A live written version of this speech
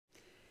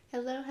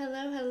Hello,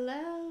 hello,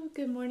 hello.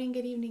 Good morning,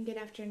 good evening, good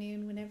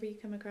afternoon, whenever you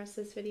come across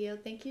this video.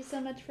 Thank you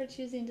so much for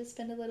choosing to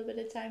spend a little bit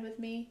of time with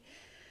me.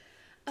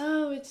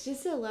 Oh, it's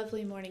just a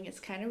lovely morning. It's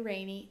kind of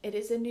rainy. It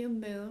is a new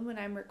moon when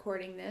I'm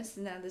recording this.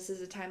 Now, this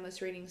is a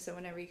timeless reading, so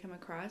whenever you come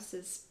across,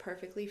 it's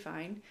perfectly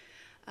fine.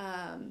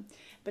 Um,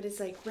 but it's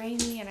like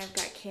rainy and I've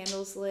got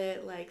candles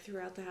lit like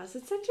throughout the house.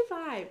 It's such a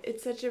vibe.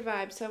 It's such a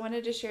vibe. So I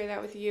wanted to share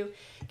that with you,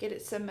 get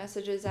it some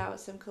messages out,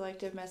 some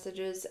collective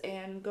messages,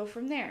 and go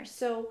from there.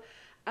 So,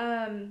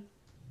 um,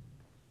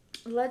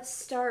 let's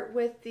start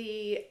with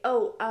the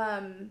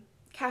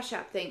Cash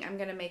App thing. I'm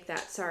gonna make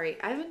that. Sorry,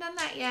 I haven't done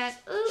that yet.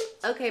 Ooh,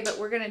 okay, but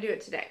we're gonna do it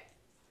today.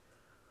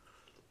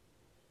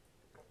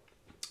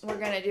 We're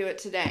gonna do it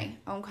today.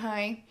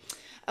 Okay.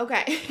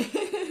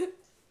 Okay.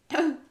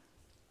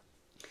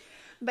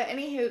 But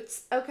any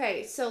hoots.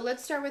 Okay, so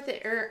let's start with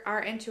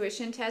our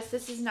intuition test.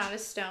 This is not a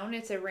stone.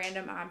 It's a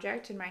random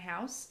object in my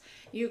house.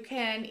 You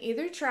can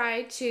either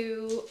try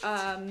to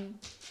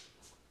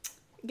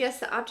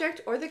guess the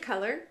object or the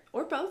color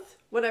or both,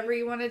 whatever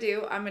you want to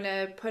do. I'm going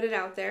to put it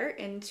out there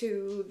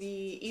into the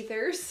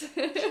ethers.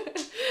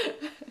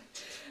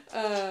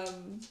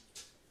 And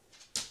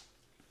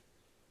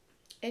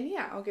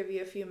yeah, I'll give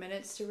you a few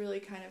minutes to really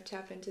kind of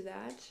tap into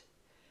that.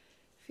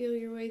 Feel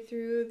your way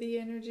through the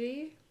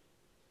energy.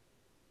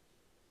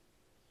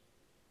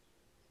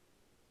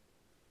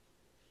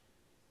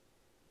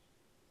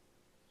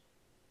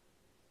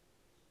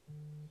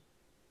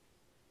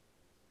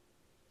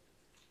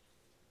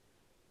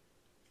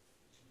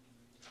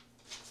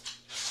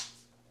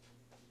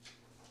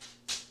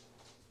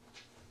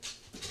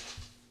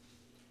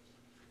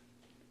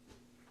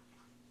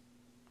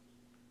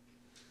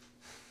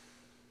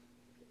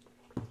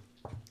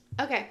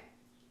 Okay,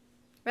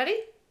 ready?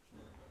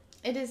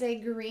 It is a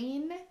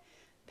green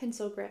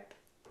pencil grip.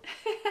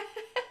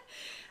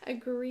 A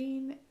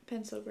green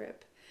pencil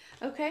grip.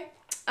 Okay.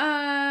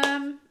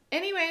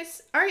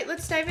 Anyways, all right,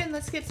 let's dive in.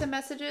 Let's get some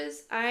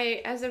messages.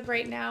 As of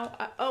right now,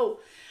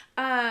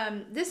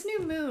 this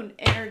new moon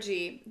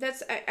energy,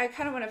 I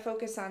kind of want to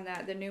focus on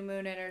that, the new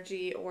moon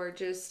energy, or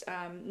just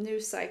new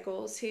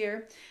cycles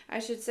here, I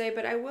should say.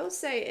 But I will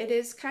say it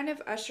is kind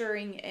of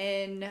ushering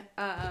in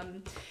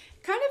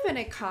kind of an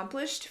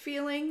accomplished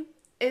feeling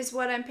is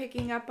what I'm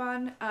picking up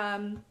on.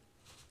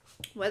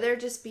 Whether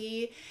it just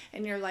be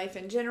in your life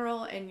in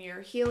general, in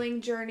your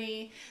healing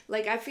journey.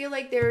 Like, I feel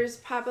like there's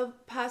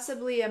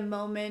possibly a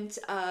moment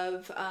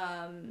of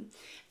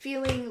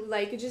feeling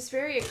like just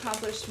very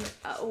accomplished,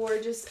 or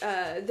just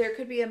there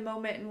could be a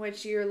moment in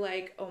which you're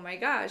like, oh my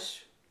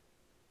gosh,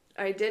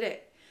 I did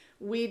it.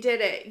 We did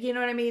it. You know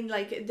what I mean?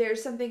 Like,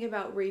 there's something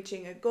about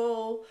reaching a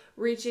goal,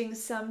 reaching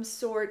some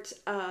sort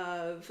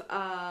of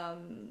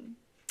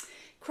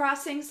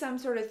crossing some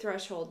sort of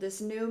threshold.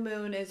 This new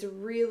moon is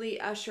really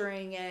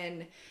ushering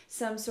in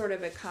some sort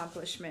of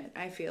accomplishment,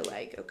 I feel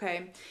like,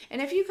 okay?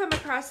 And if you come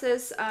across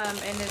this and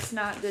it's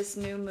not this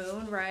new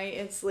moon, right?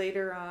 It's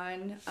later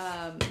on,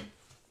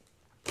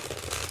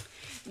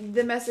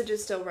 the message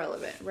is still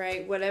relevant,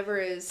 right? Whatever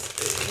is,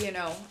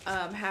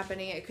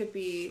 happening, it could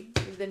be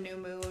the new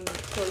moon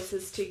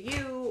closest to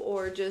you,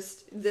 or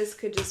just, this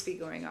could just be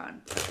going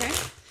on, okay?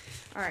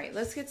 All right,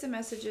 let's get some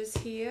messages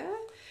here,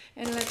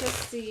 and let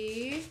us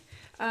see.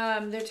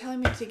 They're telling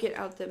me to get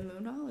out the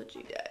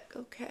Moonology deck.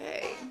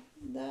 Okay,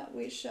 that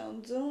we shall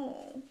do.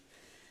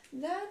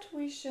 That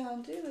we shall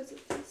do. Is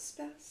it this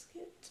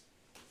basket?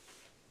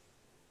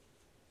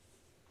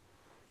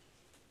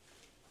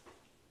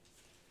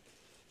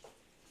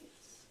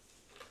 Yes.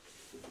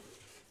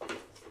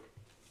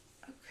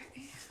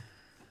 Okay.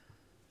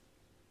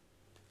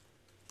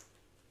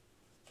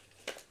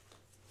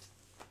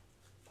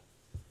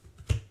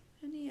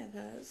 Any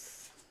others?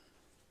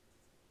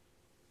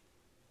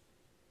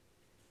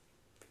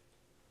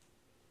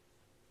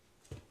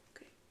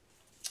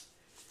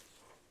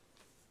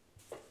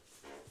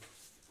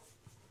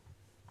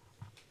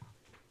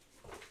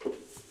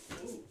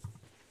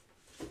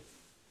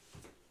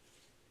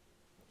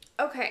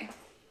 Okay,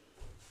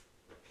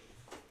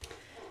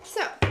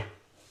 so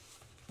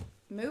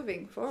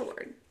moving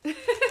forward.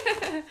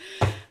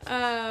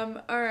 All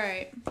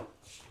right,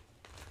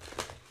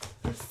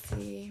 let's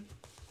see.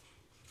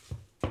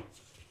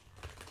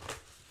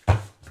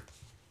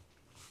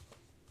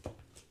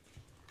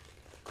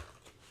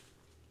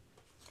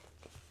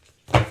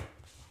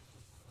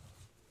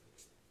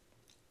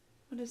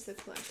 What does the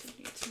collective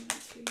need to know,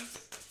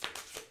 please?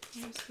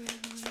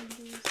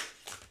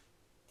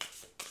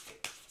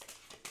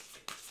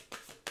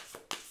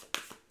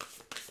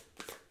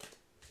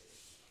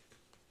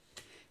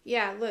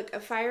 Yeah, look, a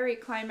fiery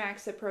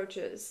climax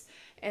approaches,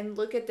 and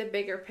look at the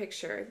bigger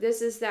picture.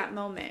 This is that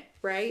moment,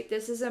 right?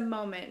 This is a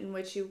moment in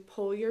which you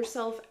pull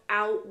yourself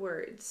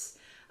outwards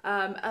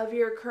of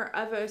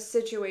a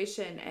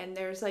situation, and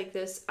there's like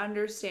this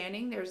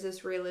understanding, there's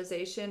this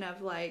realization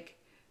of like,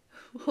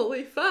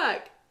 holy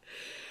fuck.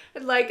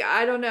 Like,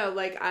 I don't know,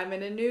 like, I'm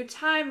in a new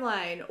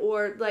timeline,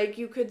 or like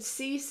you could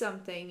see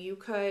something, you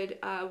could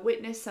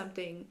witness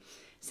something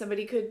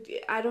Somebody could,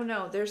 I don't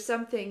know. There's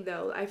something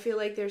though. I feel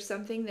like there's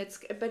something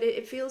but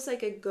it feels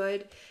like a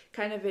good,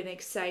 kind of an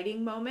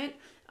exciting moment,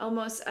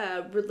 almost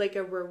like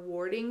a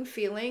rewarding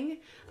feeling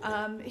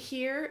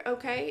here,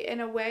 okay,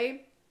 in a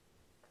way.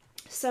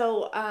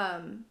 So,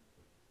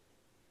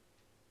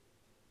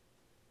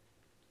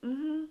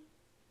 mhm.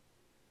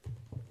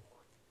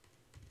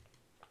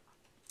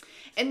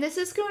 And this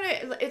is going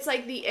to, it's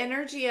like the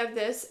energy of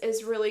this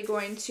is really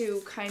going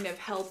to kind of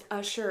help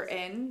usher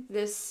in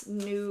this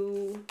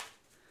new,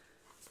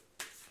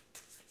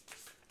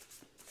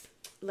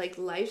 like,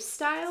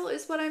 lifestyle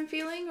is what I'm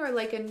feeling, or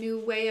like a new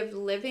way of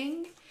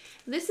living.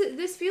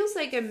 This feels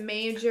like a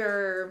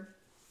major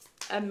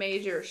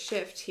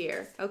shift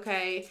here,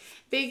 okay?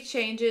 Big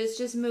changes,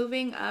 just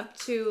moving up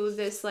to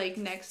this like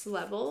next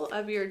level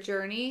of your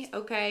journey,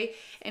 okay?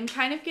 And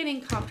kind of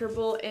getting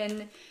comfortable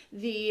in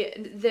the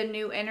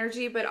new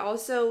energy, but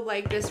also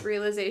like this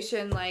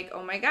realization like,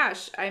 oh my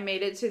gosh, I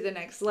made it to the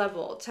next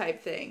level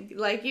type thing.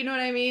 Like, you know what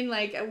I mean?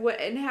 Like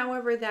what, and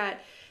however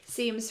that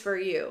seems for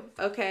you,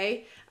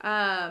 okay?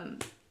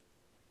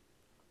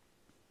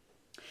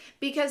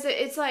 Because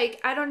it's like,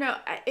 I don't know,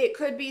 it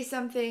could be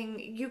something,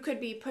 you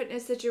could be put in a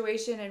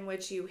situation in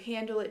which you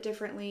handle it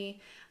differently,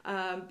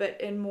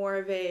 but in more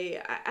of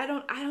a, I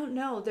don't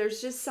know,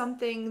 there's just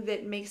something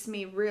that makes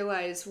me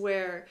realize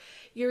where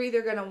you're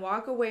either going to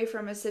walk away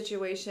from a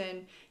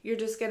situation, you're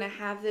just going to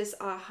have this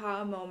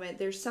aha moment,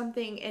 there's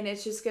something, and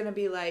it's just going to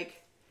be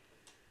like,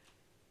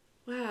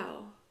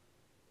 wow,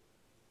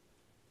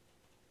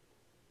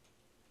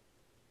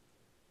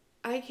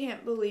 I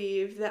can't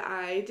believe that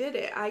I did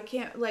it. I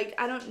can't, like,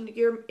 I don't,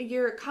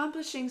 you're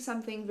accomplishing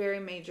something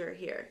very major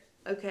here.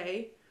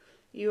 Okay?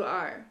 You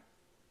are.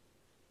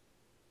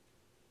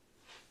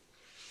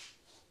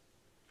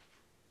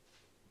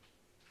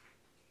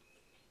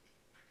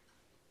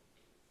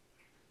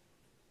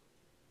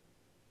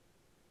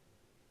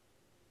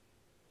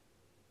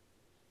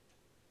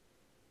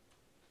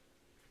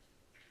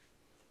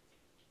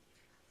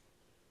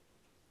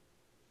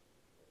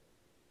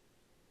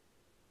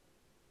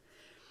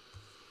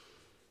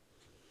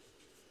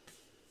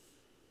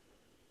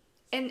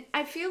 And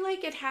I feel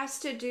like it has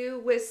to do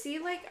with, see,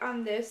 like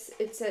on this,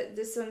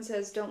 this one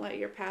says, don't let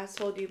your past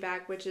hold you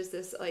back, which is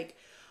this like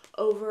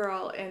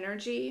overall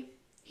energy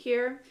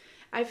here.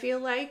 I feel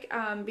like,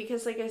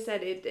 because like I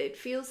said, it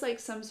feels like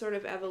some sort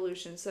of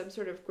evolution, some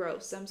sort of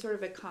growth, some sort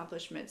of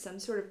accomplishment, some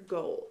sort of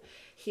goal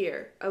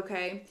here,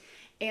 okay?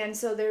 And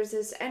so there's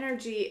this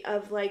energy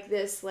of like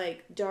this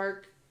like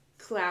dark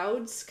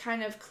clouds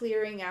kind of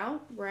clearing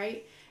out,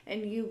 right?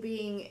 And you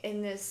being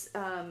in this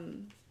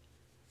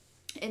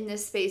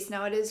space.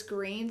 Now it is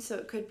green, so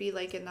it could be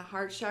like in the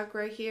heart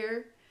chakra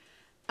here.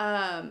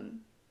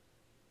 Um,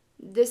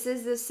 this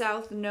is the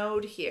south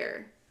node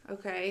here,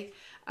 okay?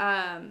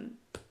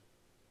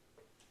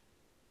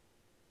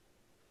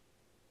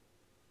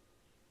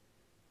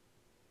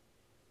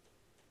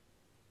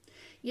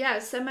 Yeah,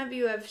 some of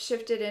you have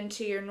shifted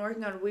into your north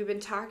node. We've been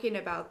talking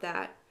about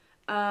that.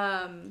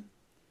 Um,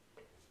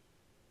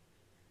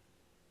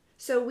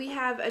 So we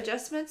have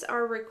adjustments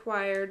are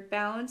required,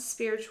 balance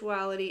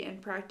spirituality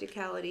and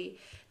practicality.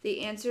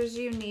 The answers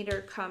you need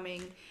are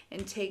coming,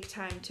 and take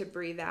time to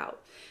breathe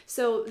out.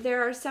 So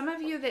there are some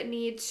of you that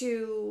need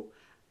to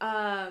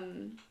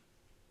um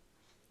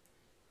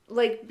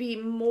like be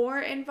more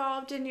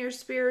involved in your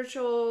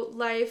spiritual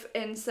life,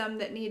 and some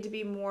that need to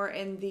be more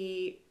in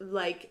the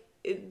like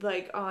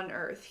on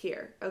earth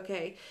here,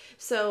 okay?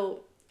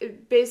 So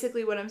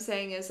basically what I'm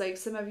saying is like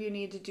some of you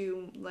need to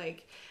do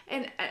like,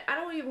 and I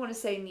don't even want to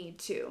say need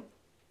to,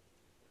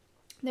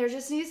 there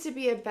just needs to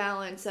be a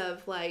balance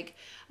of like,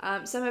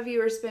 some of you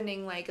are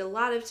spending like a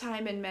lot of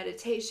time in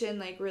meditation,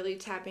 like really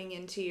tapping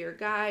into your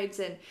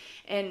guides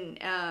and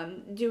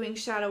doing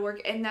shadow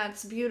work, and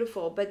that's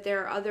beautiful, but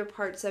there are other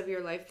parts of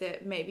your life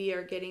that maybe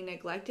are getting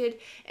neglected,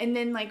 and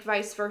then like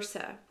vice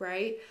versa,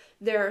 right?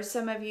 There are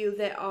some of you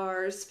that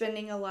are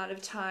spending a lot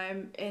of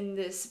time in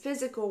this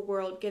physical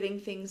world getting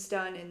things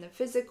done in the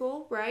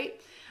physical, right?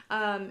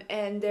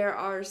 And there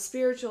are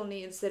spiritual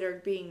needs that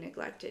are being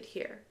neglected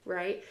here,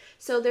 right?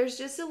 So there's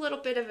just a little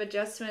bit of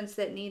adjustments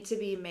that need to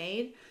be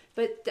made.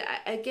 But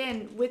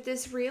again, with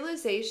this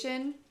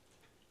realization,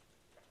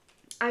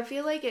 I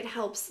feel like it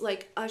helps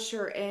like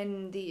usher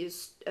in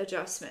these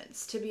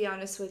adjustments, to be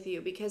honest with you,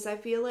 because I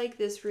feel like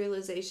this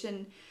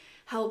realization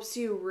helps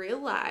you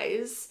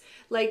realize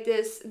like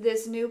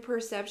this new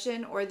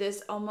perception, or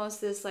this almost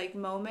this like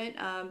moment,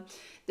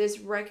 this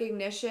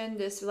recognition,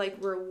 this like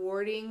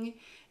rewarding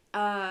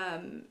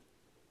um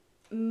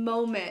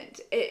moment.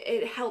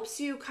 It helps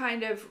you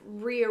kind of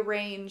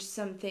rearrange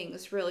some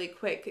things really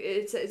quick.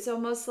 It's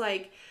almost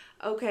like,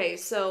 okay,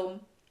 so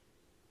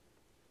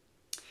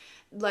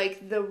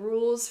like the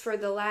rules for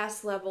the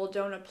last level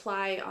don't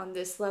apply on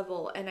this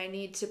level, and I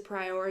need to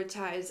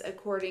prioritize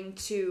according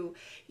to,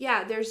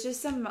 yeah, there's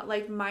just some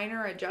like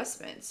minor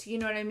adjustments, you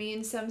know what I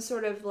mean? Some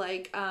sort of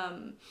like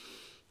I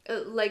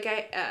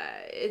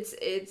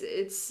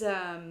it's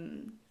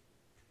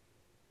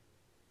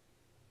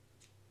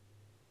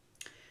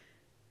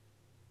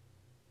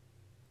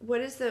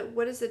what is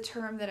the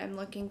term that I'm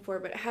looking for?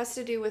 But it has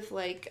to do with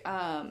like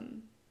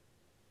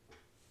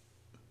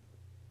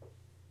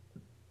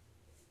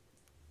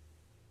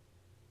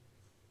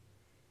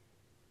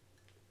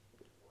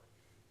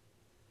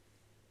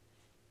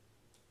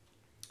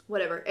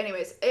whatever.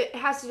 Anyways, it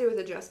has to do with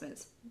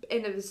adjustments.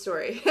 End of the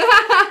story.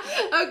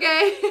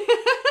 Okay.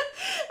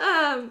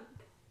 um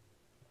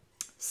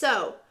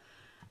so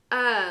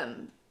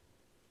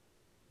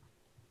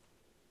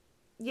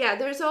yeah,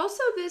 there's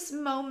also this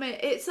moment.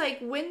 It's like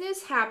when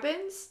this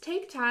happens,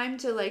 take time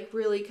to like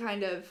really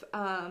kind of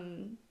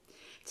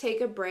take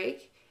a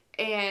break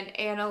and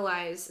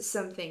analyze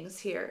some things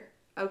here.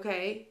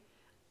 Okay.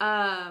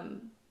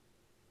 Um,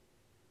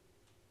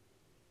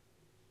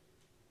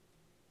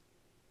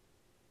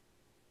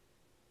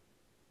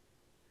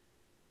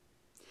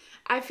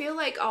 I feel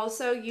like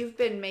also you've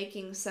been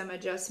making some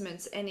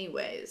adjustments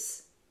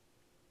anyways.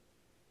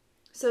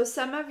 So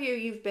some of you,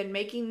 you've been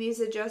making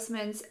these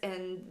adjustments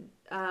and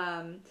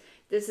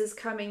this is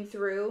coming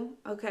through,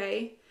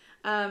 okay?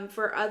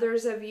 For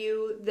others of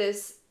you,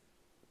 this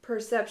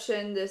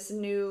perception, this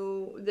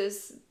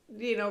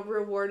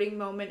rewarding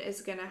moment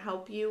is going to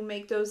help you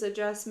make those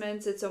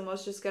adjustments. It's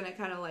almost just going to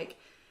kind of like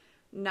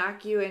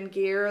knock you in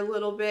gear a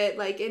little bit.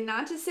 Like, and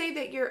not to say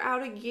that you're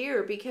out of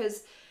gear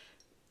because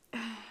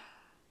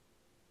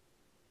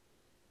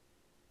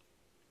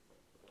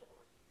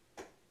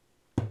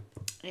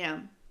yeah.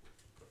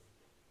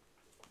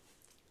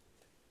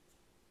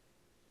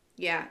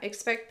 Yeah,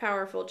 expect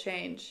powerful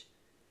change.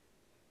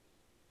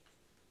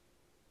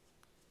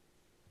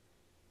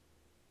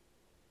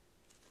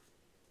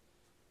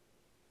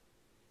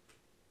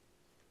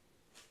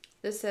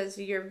 This says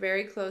you're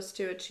very close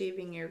to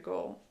achieving your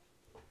goal.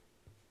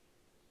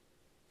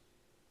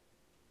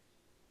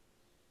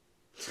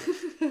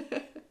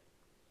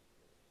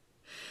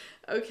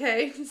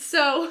 Okay,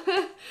 so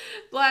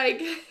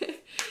like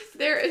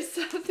there is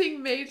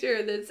something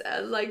major that's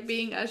like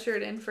being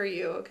ushered in for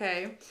you,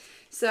 okay?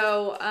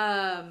 So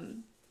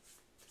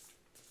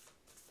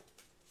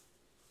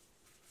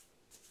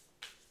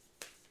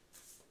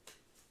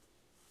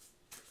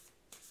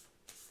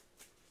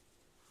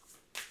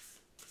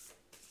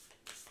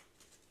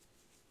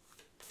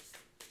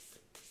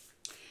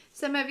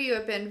some of you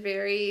have been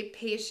very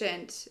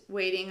patient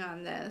waiting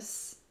on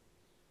this.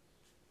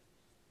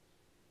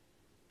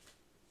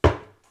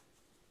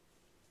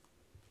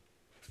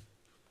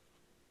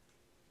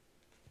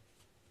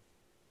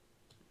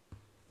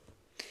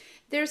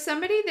 There's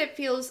somebody that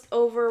feels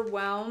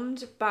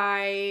overwhelmed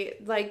by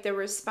like the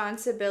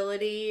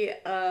responsibility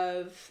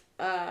of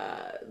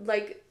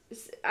like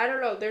I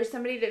don't know, there's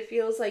somebody that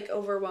feels like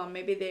overwhelmed.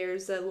 Maybe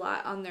there's a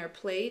lot on their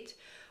plate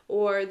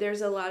or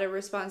there's a lot of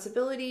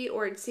responsibility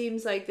or it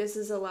seems like this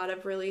is a lot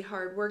of really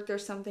hard work.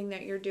 There's something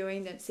that you're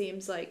doing that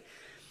seems like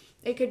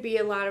it could be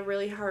a lot of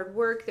really hard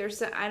work.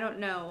 I don't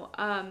know.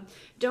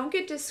 Don't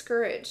get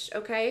discouraged,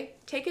 okay?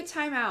 Take a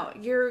time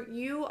out.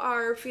 You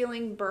are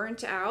feeling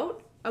burnt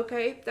out,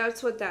 okay?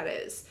 That's what that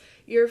is.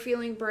 You're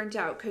feeling burnt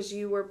out because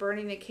you were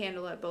burning the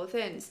candle at both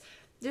ends.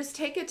 Just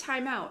take a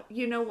time out.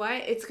 You know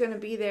what? It's going to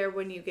be there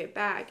when you get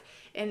back.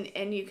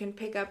 And you can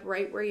pick up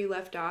right where you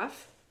left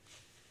off.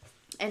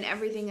 And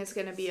everything is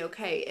going to be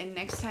okay. And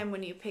next time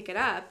when you pick it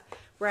up,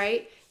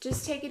 right?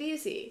 Just take it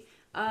easy.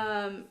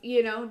 Don't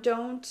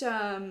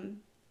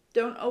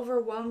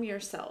overwhelm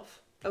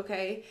yourself.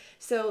 Okay.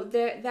 So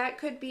that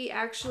could be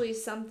actually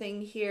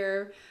something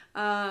here,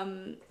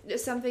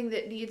 something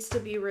that needs to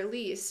be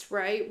released,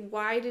 right?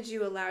 Why did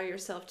you allow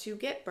yourself to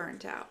get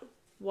burnt out?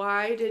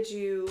 Why did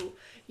you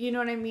know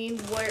what I mean?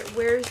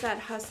 Where's that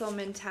hustle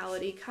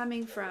mentality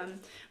coming from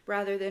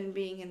rather than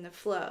being in the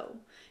flow?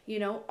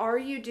 Are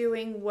you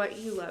doing what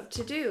you love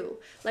to do?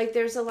 Like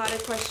there's a lot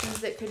of questions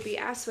that could be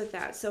asked with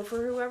that. So for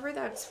whoever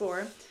that's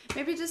for,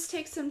 maybe just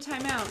take some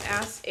time out,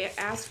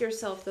 ask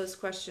yourself those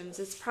questions.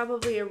 It's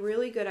probably a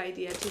really good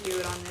idea to do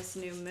it on this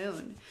new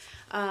moon.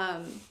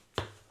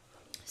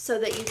 So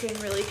that you can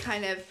really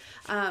kind of,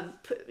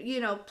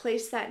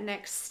 place that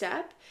next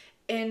step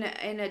in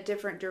a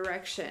different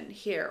direction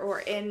here, or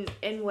in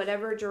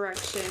whatever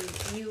direction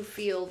you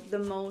feel the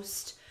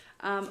most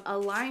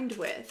aligned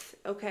with,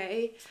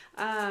 okay?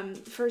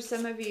 For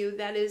some of you,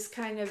 that is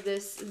kind of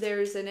this,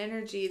 there's an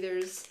energy, there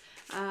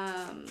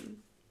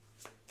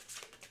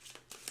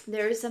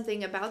is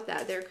something about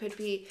that. There could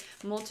be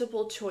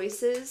multiple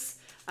choices.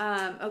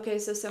 Okay,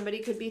 so somebody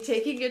could be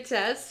taking a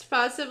test,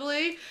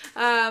 possibly.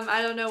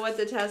 I don't know what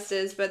the test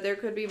is, but there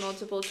could be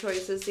multiple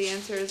choices. The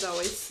answer is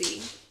always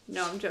C.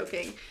 No, I'm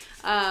joking.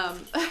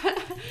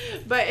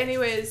 But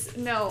anyways,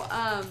 no,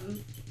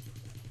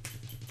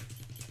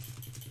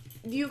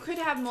 you could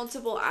have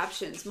multiple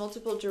options,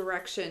 multiple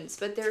directions,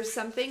 but there's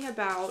something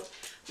about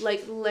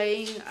like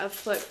laying a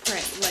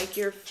footprint, like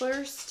your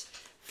first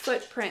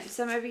footprint.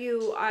 Some of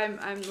you, I'm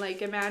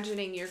like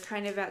imagining you're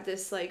kind of at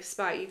this like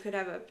spot. You could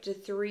have up to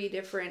 3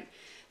 different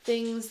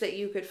things that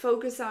you could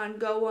focus on,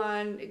 go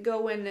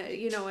in,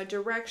 a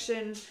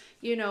direction,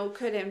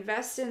 could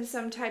invest in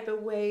some type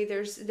of way.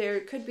 There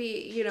could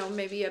be,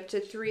 maybe up to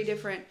 3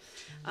 different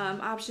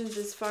options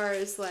as far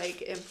as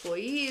like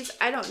employees.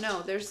 I don't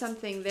know. There's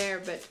something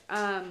there, but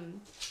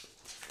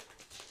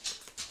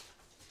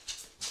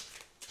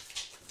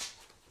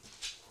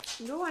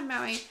go on,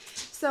 Maui.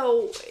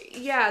 So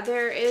yeah,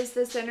 there is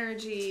this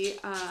energy.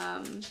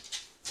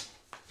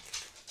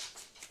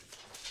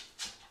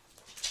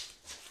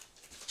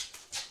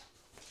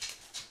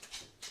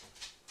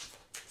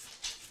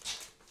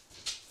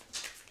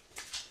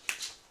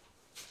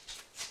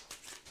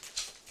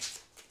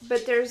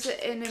 But there's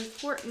an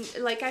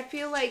important, like, I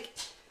feel like,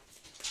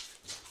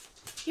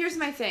 here's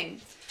my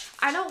thing.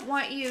 I don't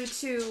want you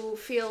to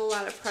feel a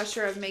lot of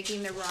pressure of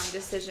making the wrong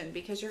decision,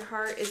 because your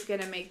heart is going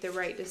to make the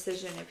right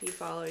decision if you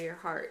follow your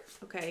heart,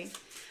 okay?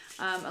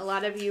 A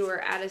lot of you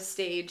are at a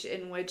stage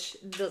in which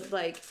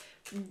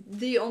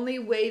the only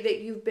way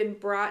that you've been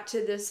brought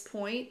to this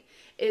point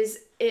is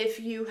if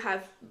you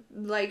have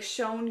like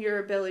shown your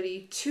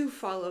ability to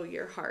follow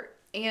your heart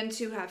and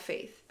to have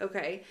faith,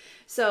 okay?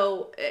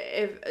 So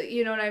if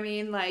you know what I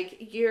mean,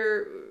 like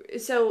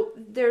so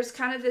there's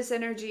kind of this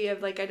energy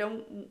of like,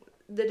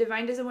 the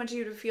divine doesn't want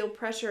you to feel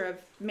pressure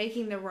of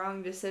making the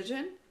wrong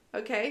decision,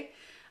 okay?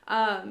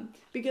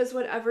 Because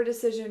whatever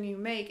decision you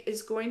make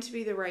is going to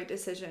be the right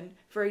decision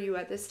for you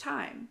at this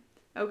time,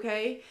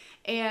 okay?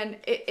 And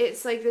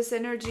it's like this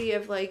energy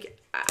of like,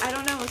 I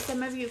don't know,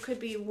 some of you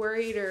could be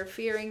worried or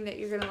fearing that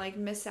you're going to like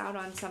miss out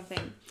on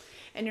something,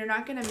 and you're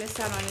not going to miss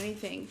out on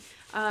anything.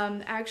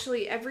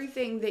 Actually,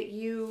 everything that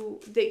you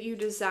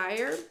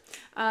desire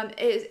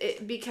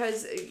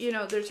because,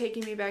 they're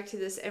taking me back to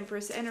this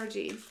Empress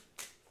energy,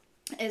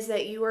 is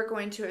that you are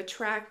going to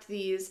attract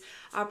these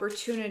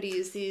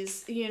opportunities,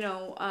 these,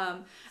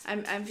 I'm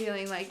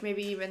feeling like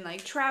maybe even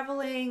like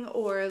traveling,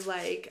 or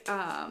like,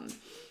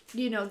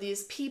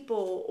 these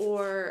people,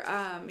 or,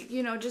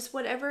 just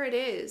whatever it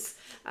is,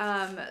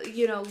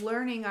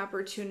 learning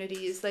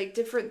opportunities, like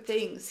different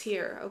things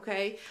here,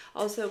 okay?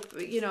 Also,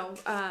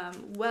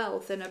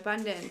 wealth and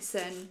abundance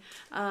and,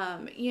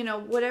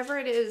 whatever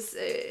it is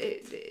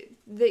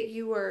that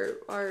you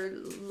are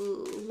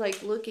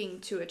like looking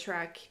to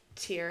attract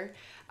here,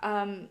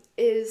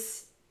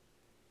 is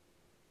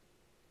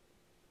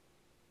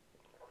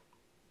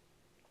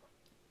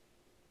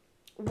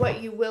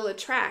what you will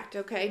attract,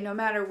 okay? No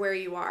matter where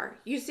you are.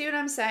 You see what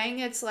I'm saying?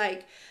 It's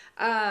like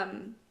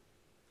the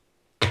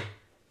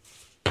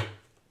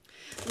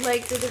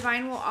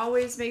divine will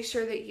always make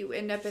sure that you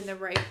end up in the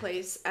right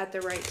place at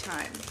the right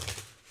time.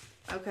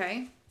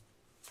 Okay?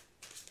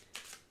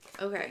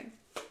 Okay.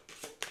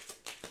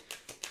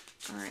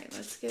 All right,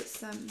 let's get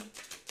some...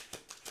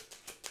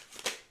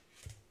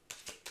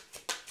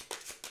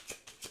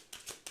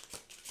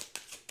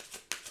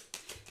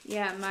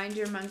 Yeah, mind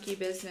your monkey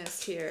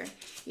business here.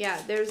 Yeah,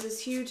 there's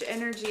this huge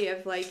energy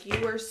of like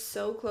you are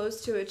so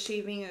close to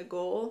achieving a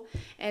goal,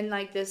 and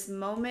like this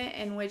moment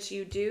in which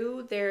you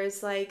do, there's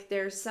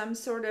some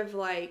sort of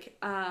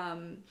like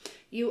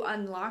you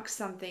unlock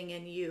something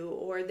in you,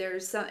 or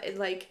there's some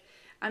like,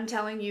 I'm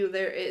telling you,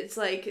 it's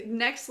like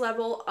next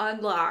level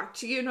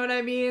unlocked. You know what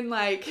I mean?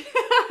 Like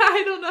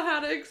I don't know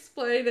how to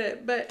explain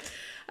it, but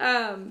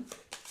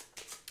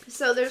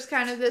so there's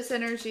kind of this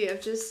energy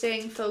of just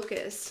staying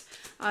focused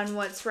on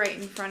what's right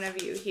in front of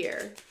you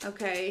here,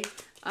 okay?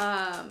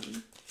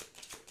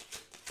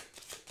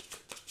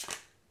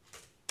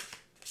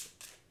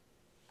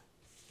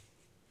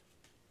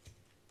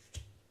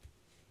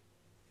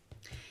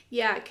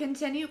 Yeah,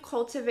 continue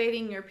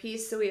cultivating your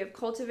peace. So we have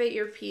cultivate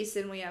your peace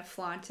and we have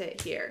flaunt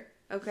it here,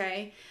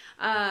 okay?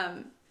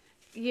 That's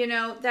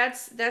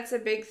a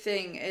big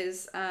thing,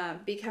 is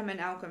become an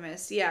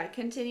alchemist. Yeah,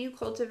 continue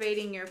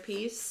cultivating your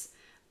peace.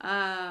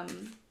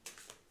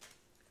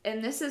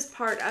 And this is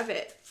part of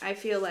it. I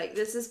feel like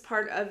this is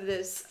part of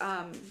this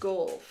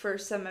goal for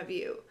some of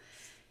you,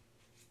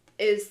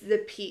 is the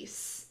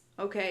peace,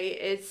 okay?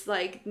 It's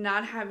like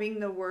not having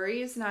the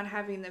worries, not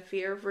having the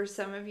fear. For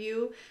some of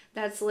you,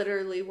 that's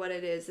literally what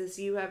it is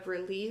you have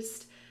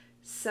released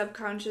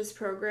subconscious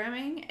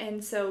programming,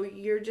 and so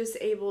you're just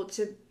able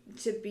to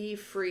be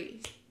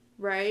free,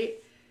 right?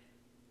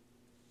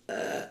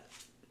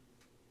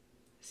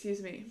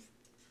 Excuse me.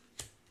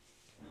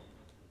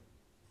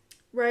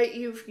 Right,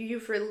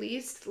 you've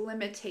released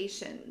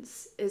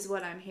limitations is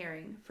what I'm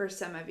hearing for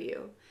some of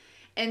you.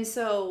 And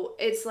so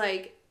it's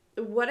like,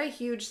 what a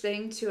huge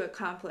thing to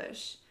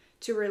accomplish,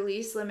 to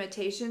release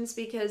limitations,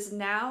 because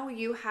now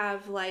you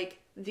have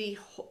like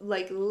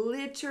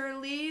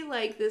literally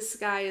like the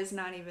sky is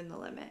not even the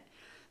limit.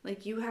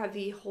 Like you have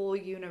the whole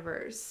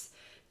universe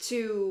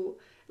to,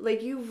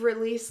 like, you've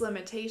released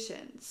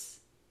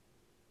limitations.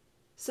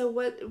 So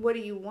what do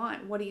you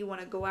want? What do you want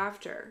to go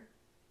after?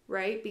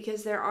 Right?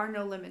 Because there are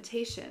no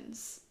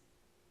limitations.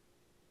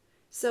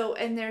 So,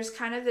 and there's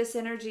kind of this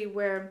energy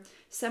where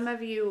some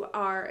of you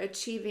are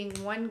achieving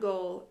one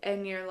goal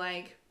and you're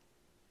like,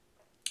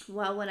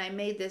 well, when I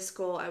made this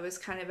goal, I was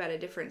kind of at a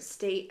different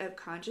state of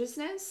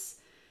consciousness.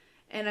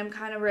 and I'm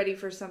kind of ready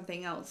for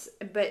something else.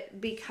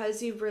 But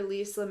because you've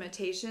released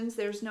limitations,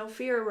 there's no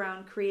fear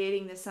around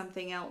creating this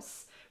something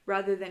else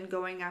rather than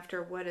going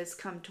after what has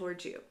come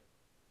towards you.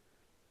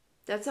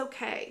 That's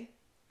okay.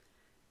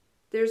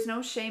 There's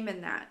no shame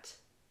in that.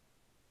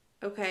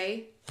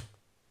 Okay?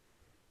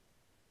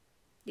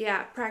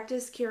 Yeah,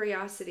 practice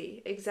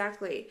curiosity.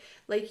 Exactly.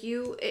 Like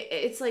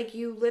it's like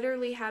you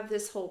literally have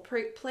this whole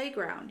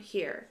playground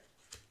here.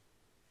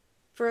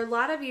 For a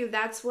lot of you,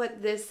 that's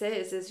what this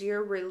is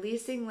you're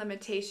releasing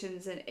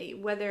limitations, and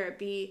whether it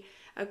be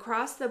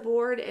across the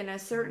board in a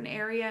certain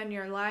area in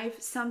your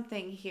life,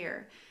 something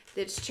here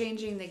that's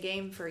changing the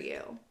game for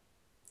you,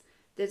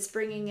 that's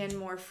bringing in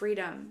more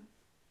freedom.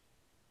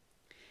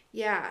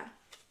 Yeah,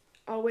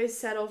 always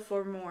settle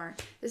for more.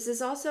 This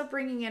is also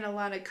bringing in a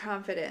lot of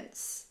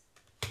confidence.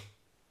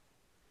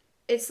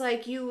 It's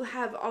like you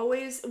have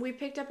always, we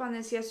picked up on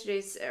this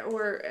yesterday,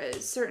 or a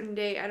certain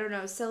day, I don't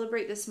know,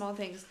 celebrate the small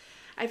things.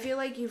 I feel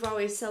like you've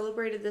always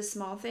celebrated the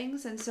small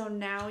things, and so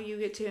now you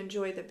get to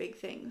enjoy the big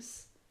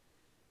things.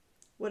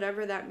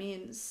 Whatever that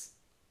means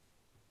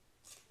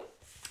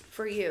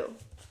for you.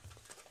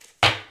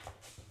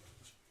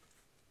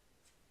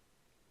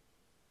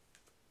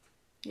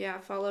 Yeah,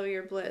 follow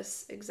your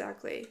bliss.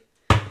 Exactly.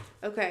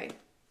 Okay.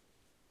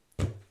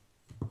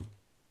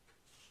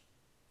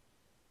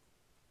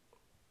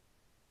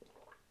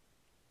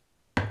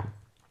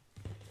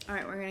 All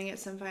right, we're going to get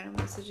some final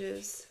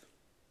messages.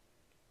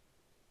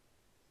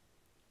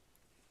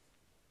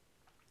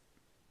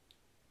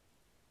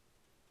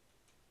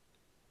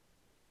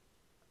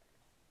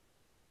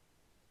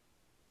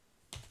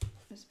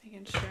 Just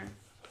making sure.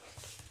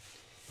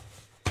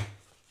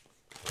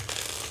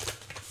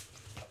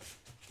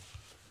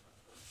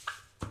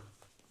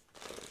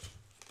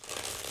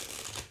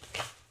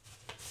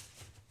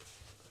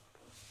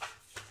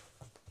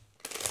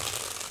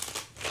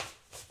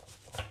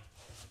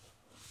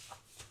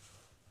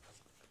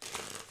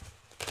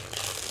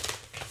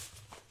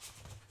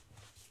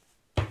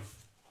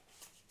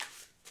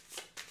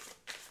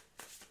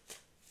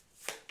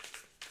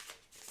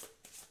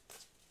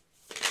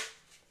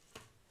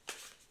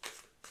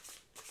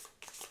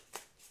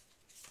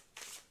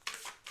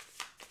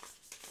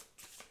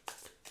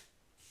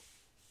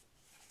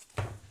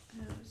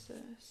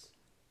 This.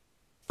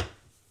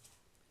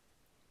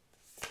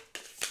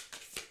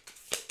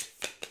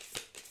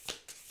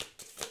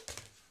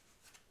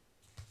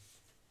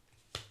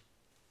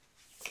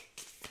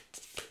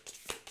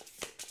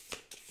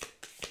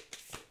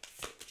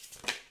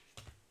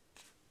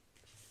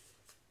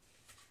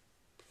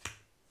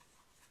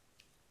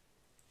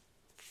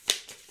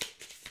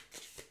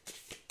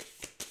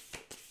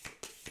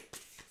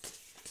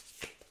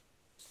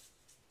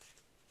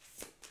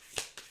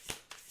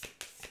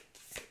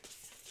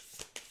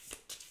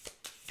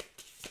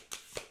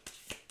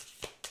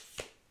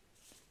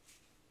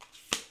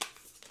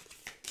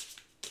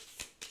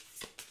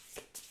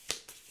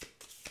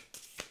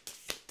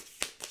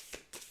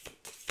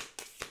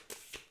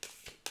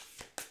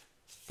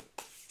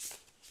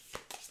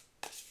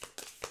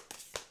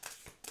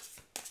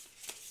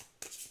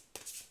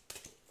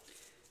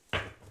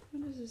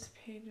 What is this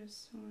Page of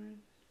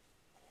Swords?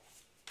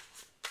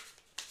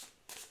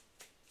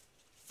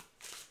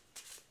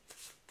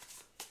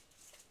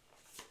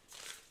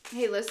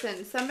 Hey,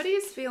 listen, somebody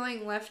is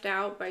feeling left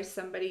out by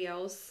somebody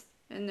else,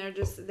 and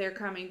they're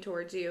coming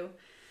towards you.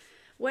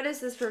 What is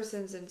this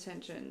person's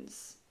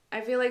intentions?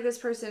 I feel like this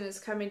person is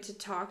coming to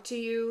talk to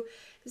you.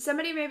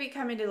 Somebody may be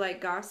coming to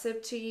like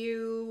gossip to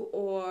you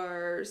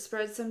or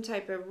spread some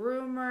type of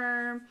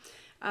rumor.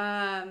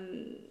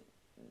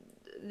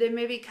 They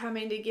may be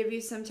coming to give you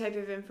some type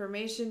of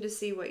information to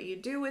see what you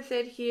do with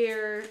it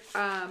here.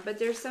 But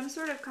there's some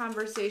sort of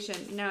conversation.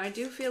 Now, I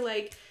do feel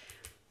like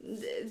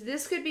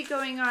this could be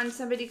going on.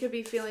 Somebody could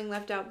be feeling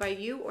left out by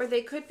you, or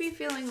they could be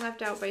feeling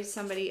left out by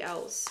somebody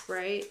else,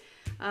 right?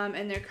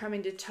 And they're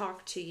coming to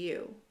talk to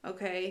you,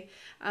 okay?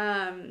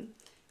 The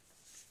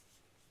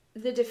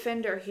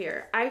Defender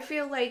here. I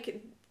feel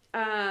like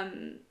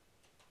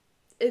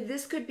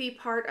this could be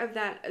part of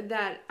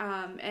that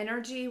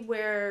energy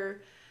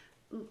where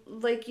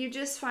like you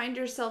just find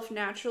yourself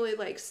naturally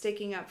like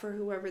sticking up for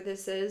whoever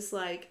this is,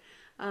 like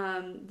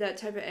that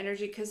type of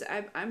energy, because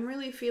I'm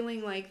really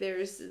feeling like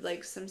there's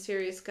like some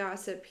serious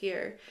gossip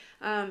here,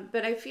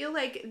 but I feel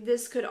like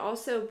this could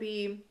also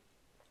be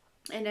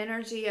an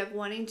energy of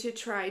wanting to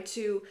try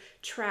to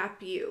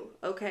trap you,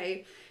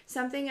 okay?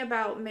 Something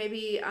about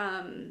maybe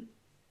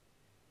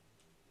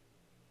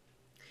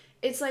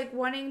it's like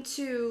wanting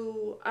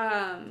to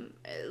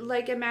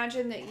like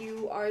imagine that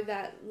you are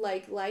that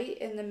like light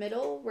in the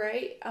middle,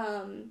 right?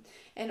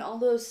 And all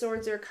those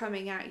swords are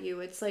coming at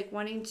you. It's like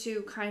wanting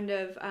to kind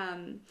of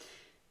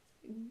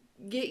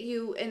get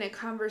you in a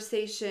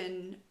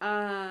conversation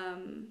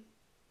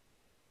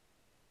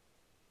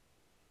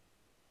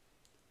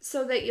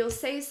so that you'll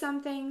say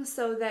something,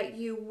 so that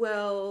you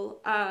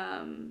will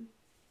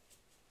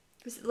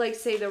like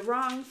say the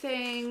wrong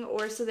thing,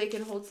 or so they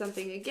can hold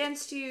something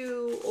against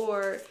you,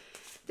 or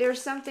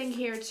there's something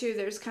here too.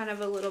 There's kind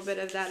of a little bit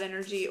of that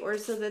energy, or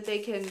so that they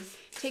can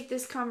take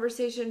this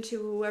conversation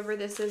to whoever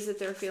this is that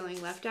they're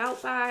feeling left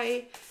out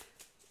by.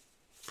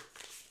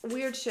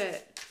 Weird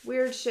shit.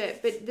 Weird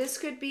shit. But this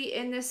could be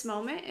in this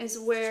moment is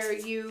where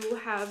you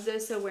have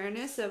this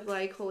awareness of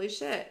like, holy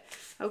shit.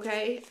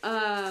 Okay.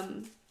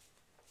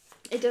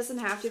 It doesn't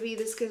have to be.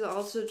 This could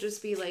also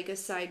just be like a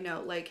side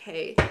note. Like,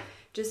 hey,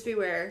 just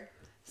beware.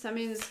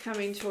 Something's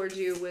coming towards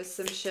you with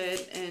some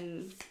shit,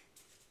 and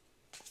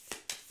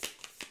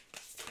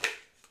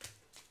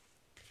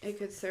it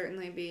could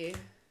certainly be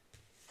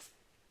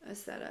a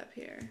setup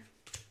here.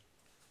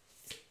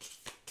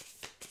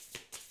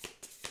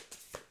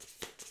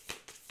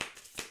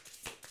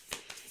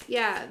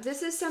 Yeah,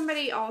 this is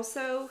somebody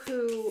also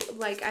who,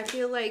 like, I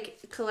feel like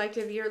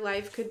collective, your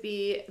life could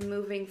be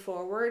moving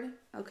forward,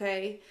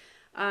 okay?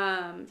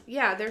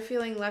 Yeah, they're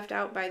feeling left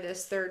out by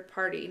this third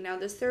party. Now,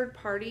 this third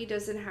party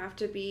doesn't have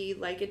to be,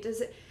 like,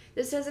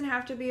 this doesn't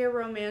have to be a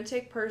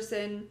romantic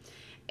person,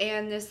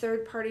 and this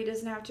third party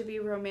doesn't have to be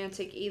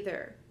romantic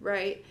either,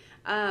 right?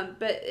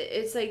 But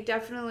it's, like,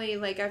 definitely,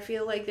 like, I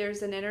feel like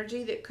there's an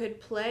energy that could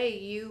play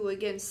you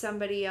against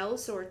somebody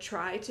else, or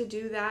try to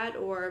do that,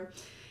 or...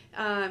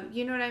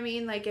 you know what I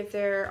mean? Like if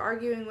they're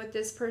arguing with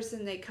this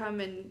person, they come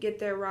and get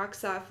their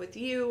rocks off with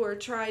you, or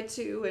try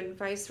to, and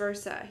vice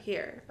versa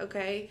here,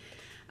 okay?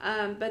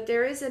 But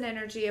there is an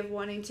energy of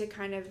wanting to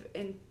kind of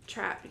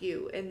entrap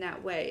you in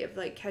that way, of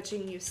like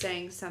catching you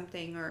saying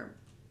something, or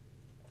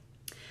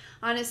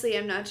honestly,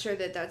 I'm not sure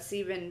that that's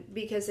even,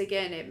 because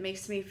again, it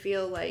makes me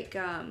feel like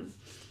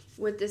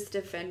with this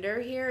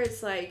defender here,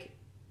 it's like,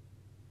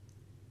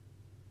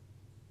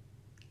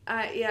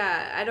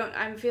 yeah,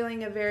 I'm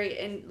feeling a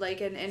very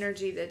like an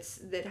energy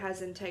that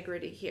has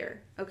integrity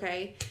here,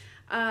 okay?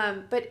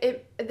 But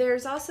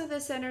there's also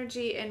this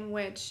energy in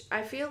which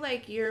I feel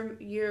like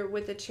you're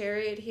with the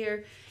Chariot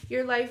here,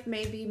 your life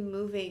may be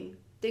moving.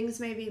 Things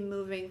may be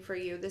moving for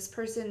you. This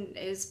person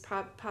is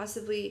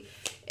possibly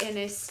in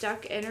a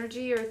stuck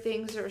energy, or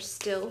things are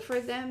still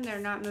for them. They're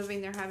not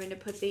moving. They're having to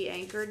put the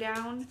anchor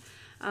down.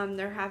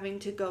 They're having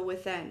to go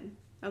within.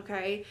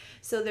 Okay,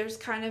 so there's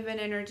kind of an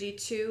energy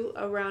too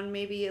around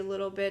maybe a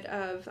little bit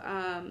of,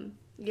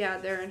 yeah,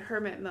 they're in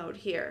hermit mode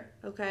here,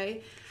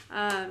 okay?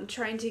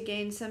 Trying to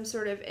gain some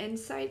sort of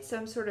insight,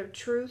 some sort of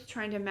truth,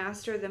 trying to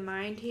master the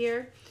mind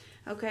here,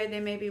 okay?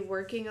 They may be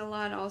working a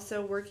lot,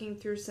 also working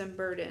through some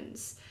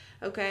burdens,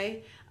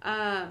 okay?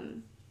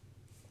 Either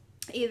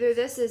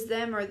this is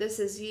them or this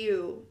is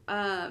you.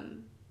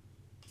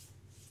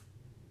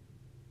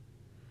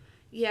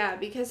 Yeah,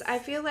 because I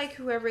feel like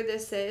whoever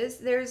this is,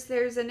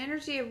 there's an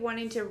energy of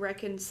wanting to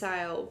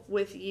reconcile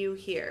with you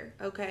here,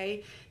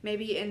 okay?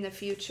 Maybe in the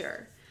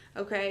future,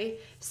 okay?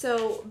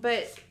 So,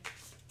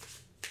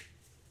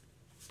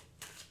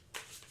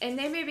 and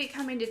they may be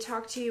coming to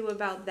talk to you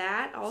about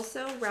that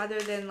also, rather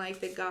than like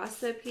the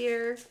gossip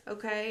here,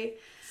 okay?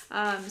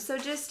 So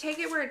just take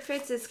it where it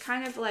fits. It's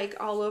kind of like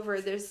all over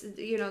this,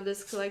 you know,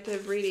 this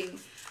collective reading.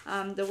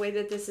 The way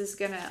that this is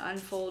going to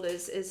unfold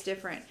is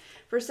different.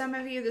 For some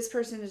of you, this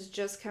person is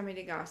just coming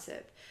to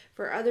gossip.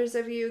 For others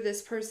of you,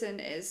 this person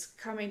is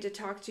coming to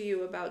talk to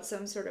you about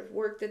some sort of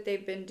work that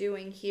they've been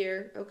doing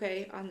here,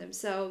 okay, on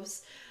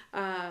themselves.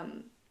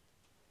 For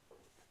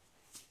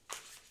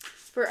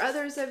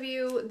others of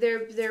you,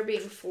 they're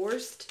being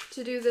forced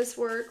to do this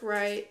work,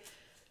 right?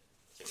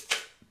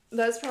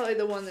 That's probably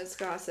the one that's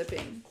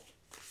gossiping.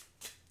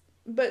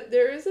 But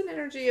there is an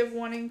energy of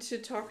wanting to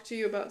talk to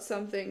you about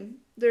something.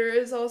 There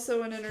is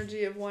also an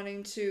energy of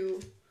wanting to...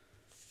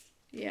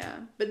 Yeah,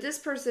 but this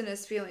person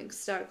is feeling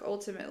stuck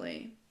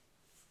ultimately.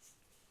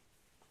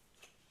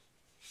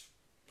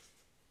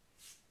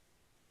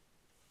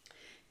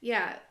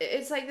 Yeah,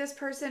 it's like this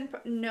person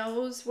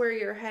knows where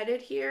you're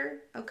headed here,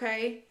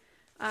 okay?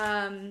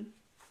 And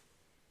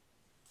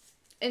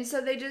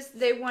so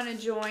they want to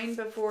join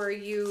before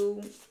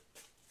you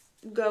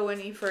go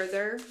any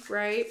further,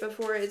 right?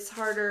 Before it's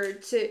harder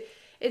to...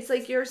 It's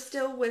like you're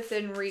still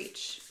within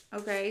reach,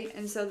 okay?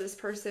 And so this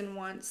person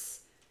wants...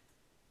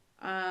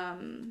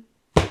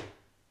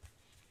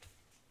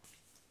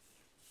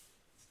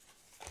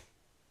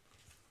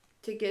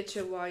 to get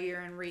you while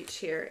you're in reach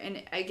here.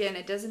 And again,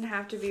 it doesn't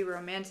have to be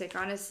romantic.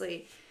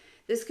 Honestly,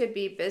 this could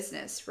be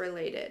business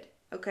related,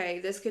 okay?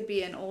 This could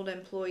be an old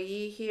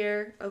employee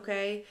here,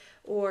 okay?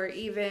 Or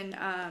even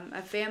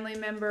a family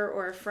member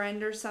or a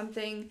friend or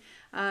something.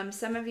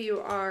 Some of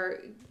you are,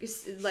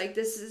 like,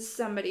 this is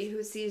somebody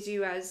who sees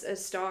you as a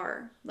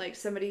star, like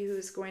somebody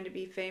who's going to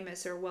be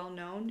famous or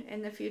well-known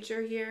in the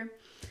future here,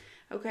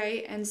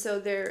 okay? And so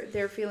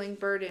they're feeling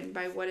burdened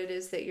by what it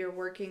is that you're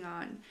working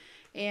on.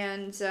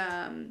 And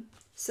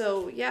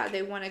so yeah,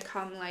 they want to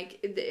come, like,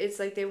 it's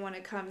like they want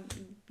to come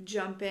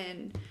jump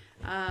in.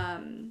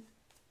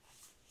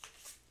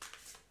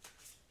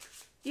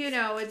 You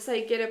know, it's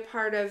like get a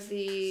part of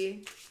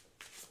the...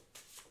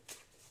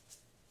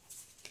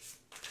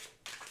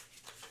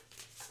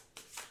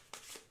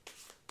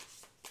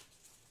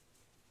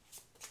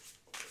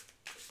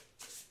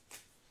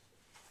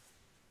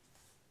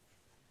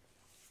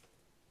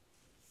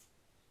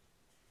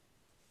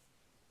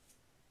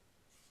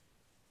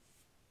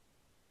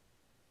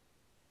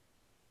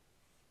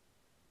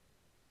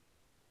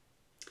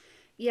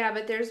 Yeah,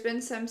 but there's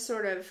been some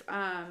sort of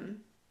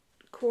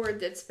cord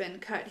that's been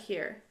cut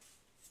here.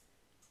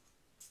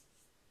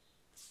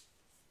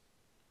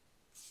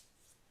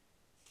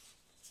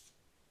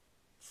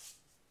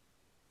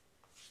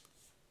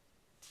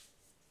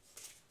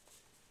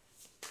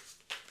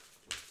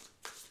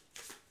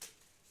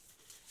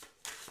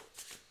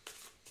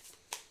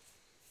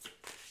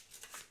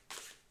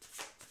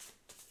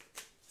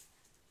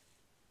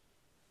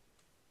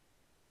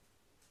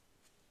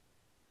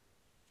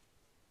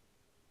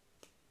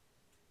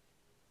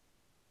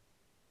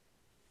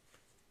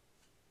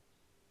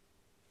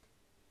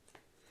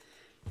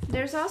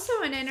 There's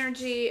also an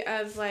energy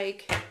of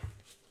like,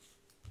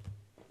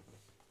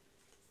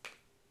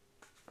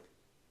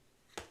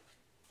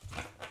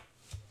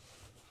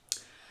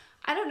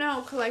 I don't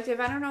know, collective.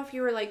 I don't know if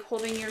you were like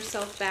holding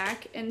yourself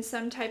back in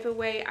some type of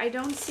way. I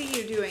don't see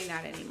you doing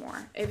that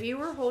anymore. If you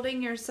were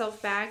holding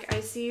yourself back, I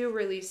see you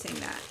releasing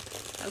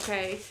that.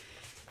 Okay.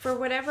 For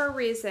whatever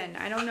reason,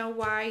 I don't know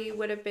why you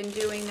would have been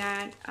doing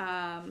that.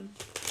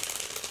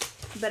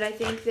 But I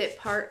think that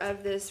part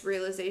of this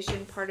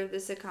realization, part of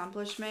this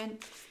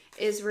accomplishment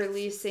is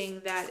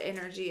releasing that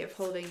energy of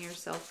holding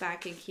yourself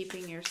back and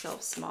keeping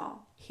yourself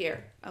small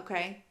here.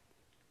 Okay.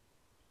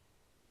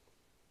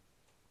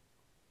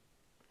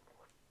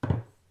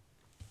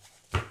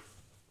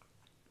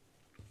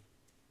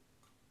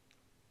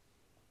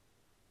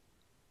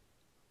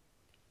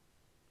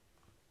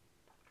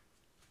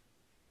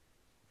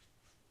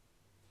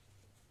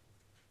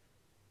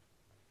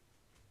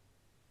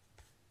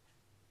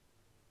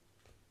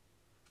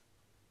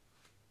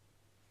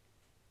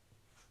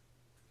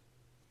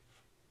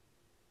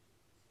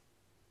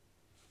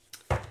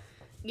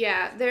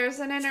 Yeah, there's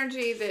an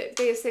energy that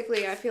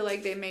basically I feel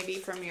like they may be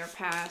from your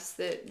past,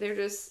 that they're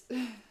just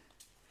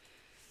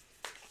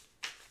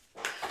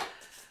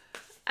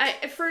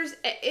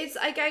it's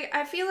like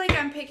I feel like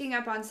I'm picking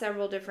up on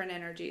several different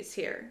energies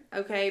here,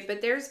 okay?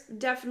 But there's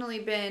definitely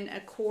been a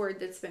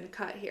cord that's been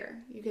cut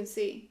here. You can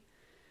see.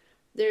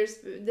 There's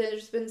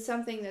been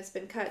something that's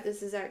been cut.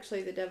 This is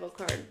actually the Devil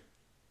card.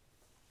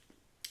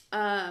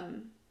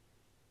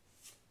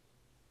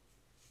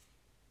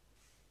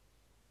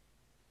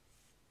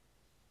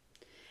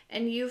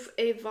 And you've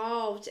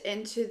evolved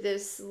into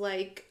this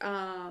like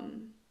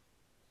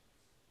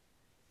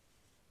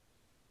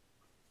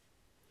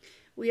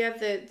we have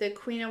the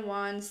Queen of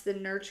Wands, the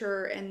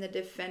Nurturer, and the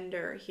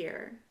Defender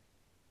here.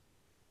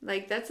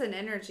 Like, that's an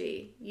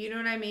energy. You know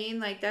what I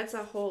mean? Like, that's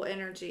a whole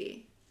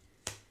energy.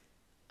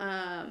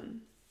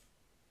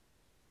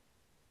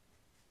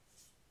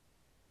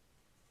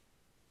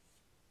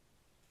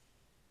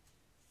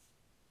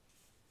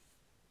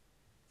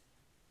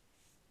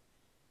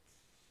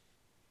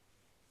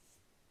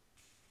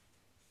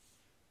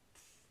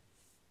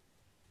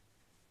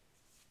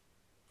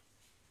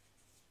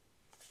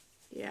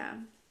 Yeah.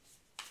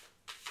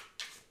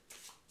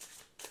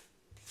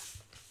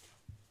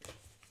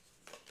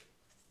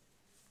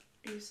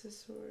 Ace of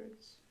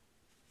Swords.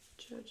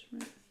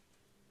 Judgment.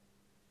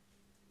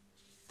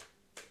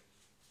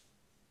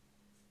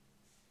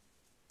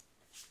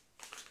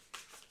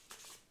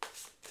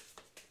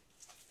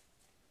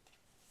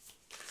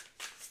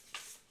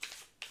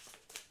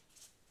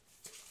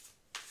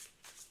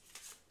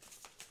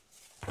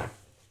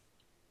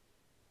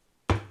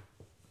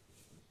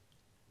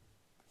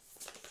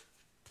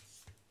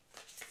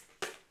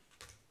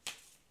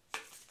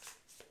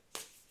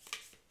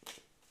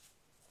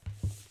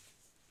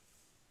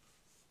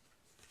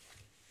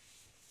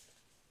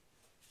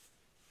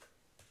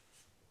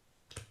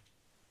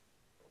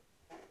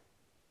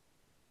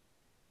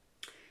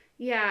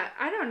 Yeah,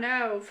 I don't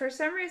know. For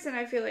some reason,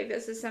 I feel like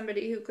this is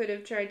somebody who could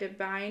have tried to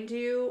bind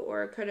you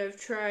or could have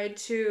tried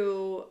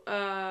to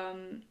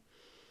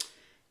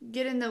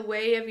get in the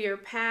way of your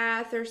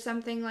path or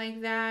something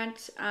like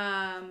that.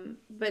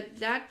 But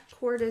that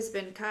cord has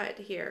been cut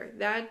here.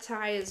 That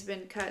tie has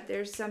been cut.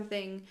 There's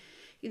something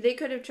they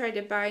could have tried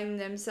to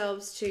bind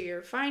themselves to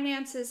your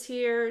finances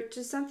here.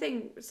 Just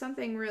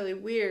something really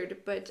weird.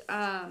 But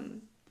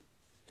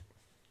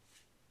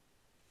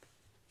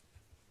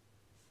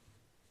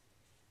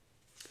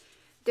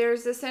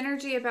there's this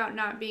energy about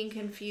not being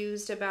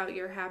confused about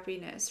your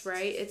happiness,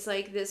 right? It's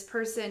like this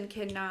person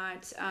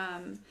cannot,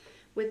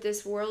 with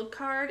this world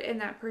card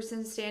and that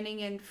person standing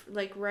in,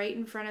 like, right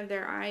in front of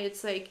their eye,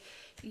 it's like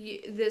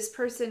this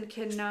person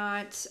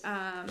cannot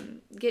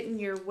get in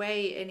your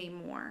way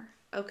anymore,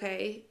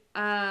 okay?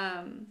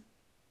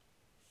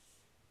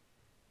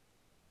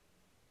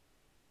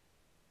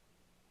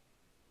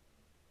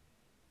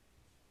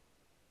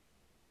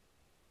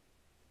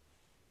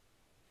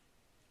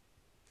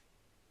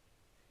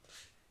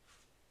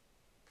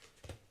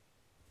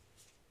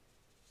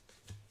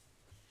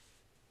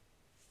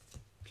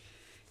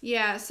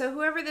 Yeah, so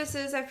whoever this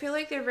is, I feel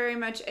like they're very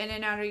much in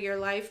and out of your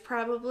life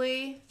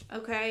probably,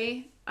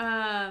 okay?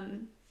 But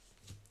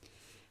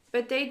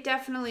they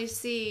definitely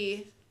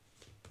see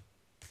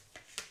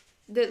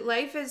that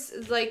life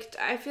is like,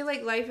 I feel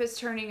like life is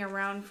turning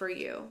around for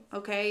you,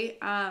 okay?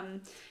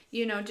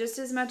 you know, just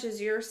as much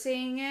as you're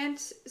seeing it,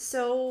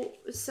 so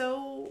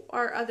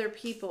are other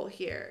people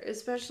here,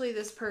 especially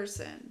this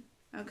person,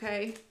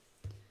 okay?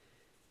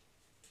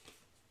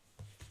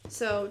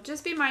 So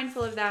just be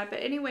mindful of that. But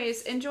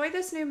anyways, enjoy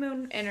this new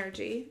moon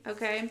energy,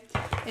 okay?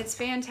 It's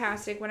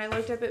fantastic. When I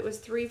looked up, it was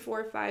 3,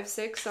 4, 5,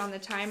 6 on the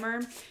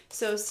timer.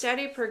 So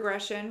steady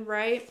progression,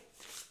 right?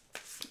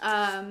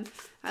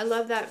 I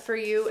love that for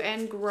you,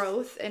 and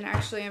growth. And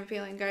actually, I'm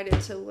feeling guided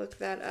to look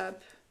that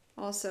up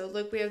also.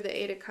 Look, we have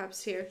the 8 of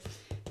Cups here.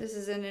 This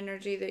is an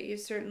energy that you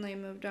certainly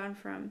moved on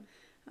from.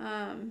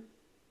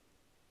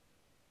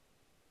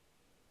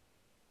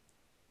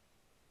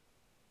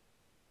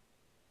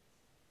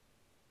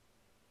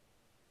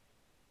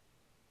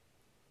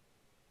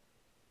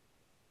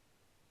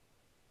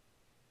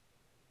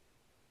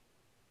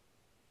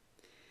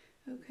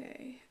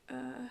 Okay.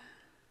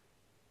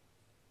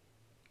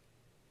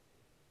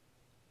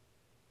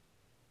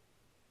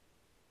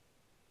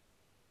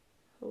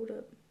 Hold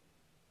up.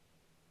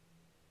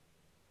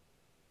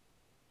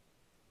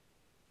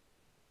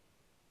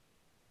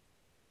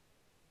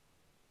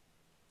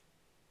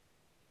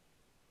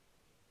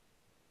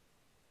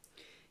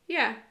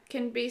 Yeah,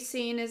 can be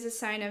seen as a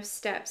sign of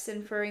steps,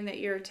 inferring that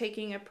you're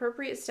taking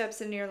appropriate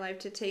steps in your life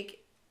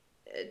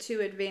to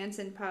advance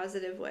in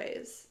positive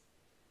ways.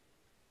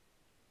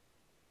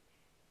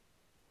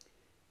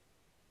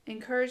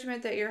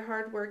 Encouragement that your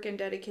hard work and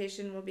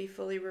dedication will be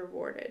fully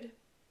rewarded.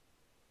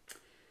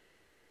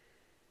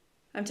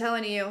 I'm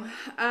telling you,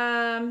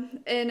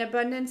 an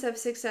abundance of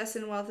success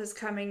and wealth is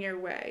coming your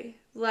way.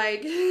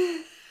 Like,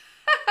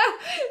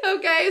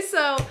 okay,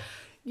 so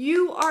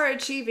you are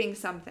achieving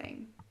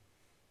something.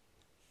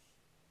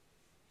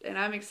 And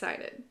I'm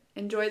excited.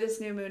 Enjoy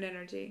this new moon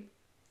energy.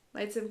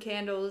 Light some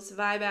candles,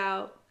 vibe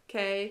out,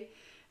 okay?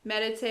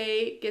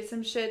 Meditate, get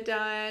some shit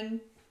done.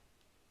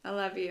 I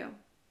love you.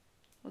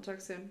 We'll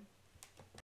talk soon.